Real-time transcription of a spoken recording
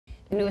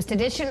The newest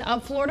edition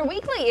of Florida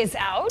Weekly is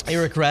out.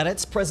 Eric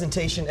Raddatz,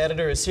 presentation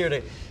editor, is here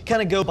to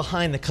kind of go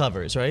behind the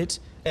covers, right?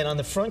 And on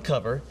the front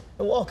cover,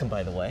 welcome,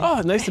 by the way.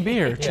 Oh, nice to be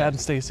here, Chad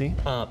and Stacy.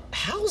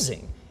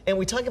 Housing. And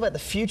we talk about the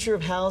future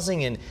of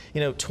housing and,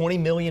 20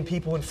 million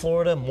people in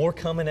Florida, more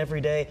coming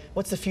every day.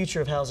 What's the future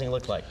of housing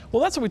look like?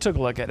 Well, that's what we took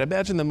a look at.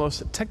 Imagine the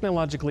most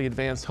technologically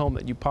advanced home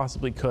that you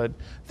possibly could.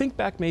 Think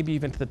back maybe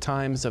even to the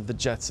times of the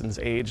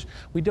Jetsons age.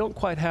 We don't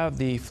quite have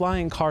the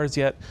flying cars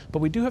yet, but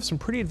we do have some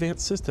pretty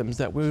advanced systems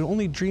that we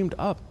only dreamed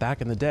up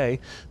back in the day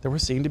that we're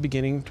seeing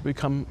beginning to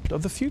become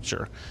of the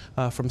future.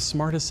 From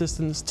smart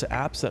assistants to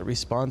apps that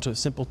respond to a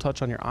simple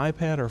touch on your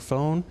iPad or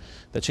phone,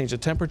 that change the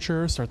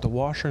temperature, start the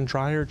washer and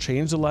dryer,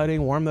 change the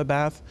lighting, warm the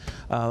bath.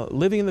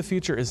 Living in the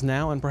future is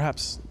now, and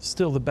perhaps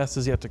still the best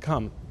is yet to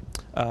come.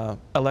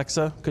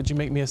 Alexa, could you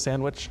make me a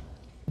sandwich?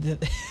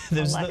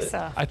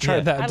 Alexa. I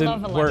tried that. I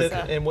didn't love work.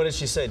 Alexa. And what did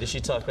she say? Did she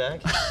talk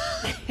back?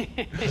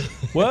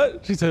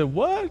 What? She said,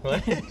 what?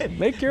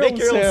 Make your own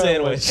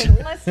sandwich.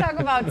 Let's talk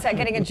about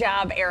getting a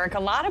job, Eric. A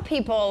lot of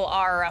people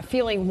are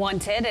feeling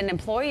wanted, and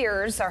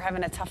employers are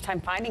having a tough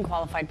time finding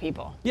qualified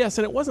people. Yes,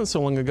 and it wasn't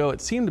so long ago. It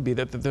seemed to be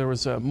that there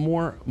was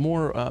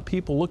more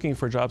people looking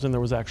for jobs than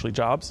there was actually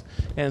jobs.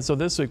 And so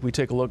this week we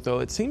take a look, though.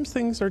 It seems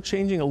things are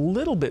changing a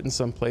little bit in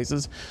some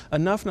places,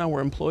 enough now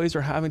where employees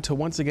are having to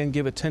once again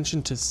give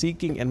attention to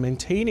seeking and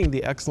maintaining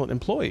the excellent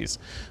employees.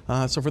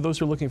 So for those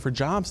who are looking for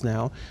jobs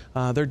now,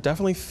 they're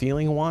definitely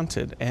feeling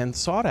wanted and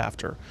sought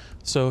after.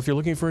 So if you're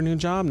looking for a new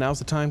job, now's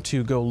the time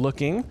to go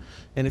looking.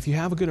 And if you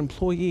have a good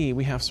employee,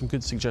 we have some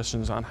good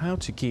suggestions on how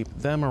to keep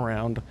them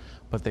around,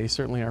 but they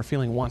certainly are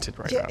feeling wanted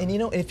right now. Yeah,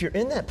 and if you're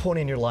in that point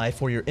in your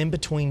life where you're in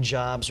between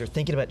jobs or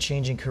thinking about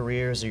changing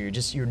careers or you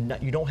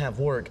don't have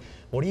work,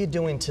 what are you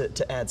doing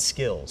to add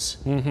skills?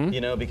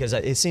 Because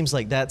it seems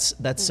like that's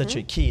such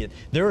a key.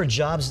 There are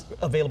jobs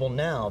available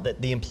now that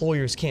the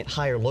employers can't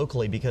hire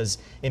locally because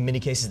in many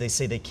cases they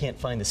say they can't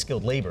find the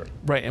skilled labor.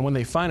 Right, and when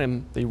they find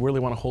them, they really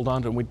want to hold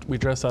on to them. We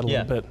address that a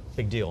little bit.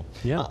 Big deal.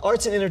 Yeah.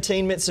 Arts and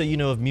entertainment, so you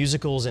know of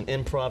musicals and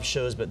improv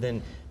shows, but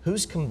then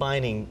who's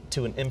combining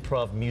to an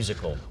improv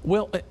musical?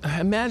 Well,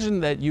 imagine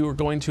that you are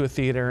going to a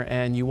theater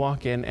and you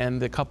walk in and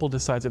the couple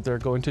decides that they're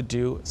going to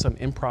do some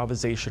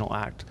improvisational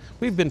act.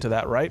 We've been to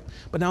that, right?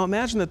 But now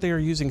imagine that they are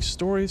using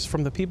stories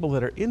from the people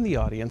that are in the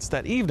audience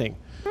that evening.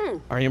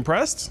 Are you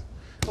impressed?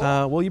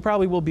 Well, you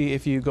probably will be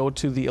if you go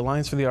to the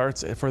Alliance for the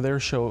Arts for their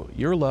show,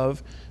 Your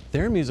Love.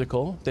 They're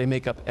musical, they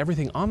make up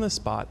everything on the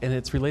spot, and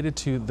it's related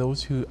to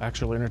those who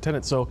actually are in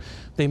attendance. So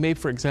they may,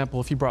 for example,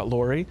 if you brought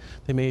Lori,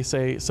 they may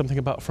say something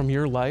about from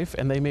your life,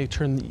 and they may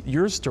turn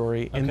your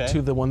story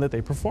into the one that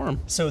they perform.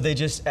 So they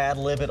just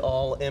ad-lib it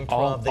all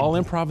improv? All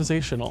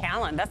improvisational.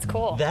 Talent, that's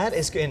cool. That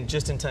is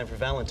just in time for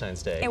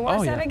Valentine's Day. And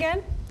where's that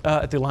again?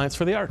 At the Alliance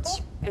for the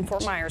Arts. In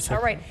Fort Myers. All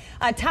right.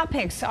 Top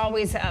picks,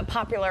 always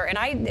popular.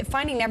 And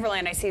Finding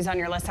Neverland, I see is on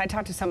your list. I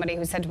talked to somebody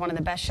who said one of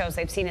the best shows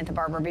they've seen at the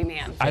Barbara B.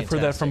 Mann. I've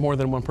heard that from more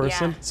than one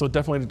person, so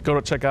definitely go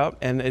to check out.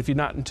 And if you're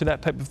not into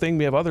that type of thing,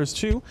 we have others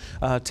too.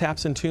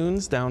 Taps and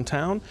Tunes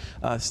downtown.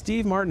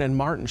 Steve Martin and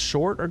Martin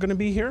Short are going to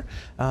be here.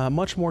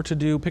 Much more to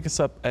do. Pick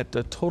us up at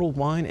Total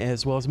Wine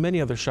as well as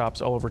many other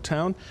shops all over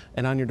town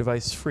and on your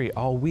device free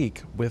all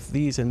week with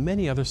these and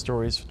many other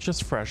stories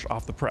just fresh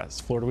off the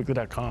press.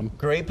 FloridaWeekly.com.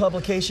 Great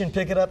publication.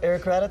 Pick it up.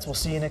 Eric Raddatz. We'll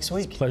see you next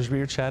week. Pleasure to be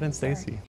your Chad and Stacy.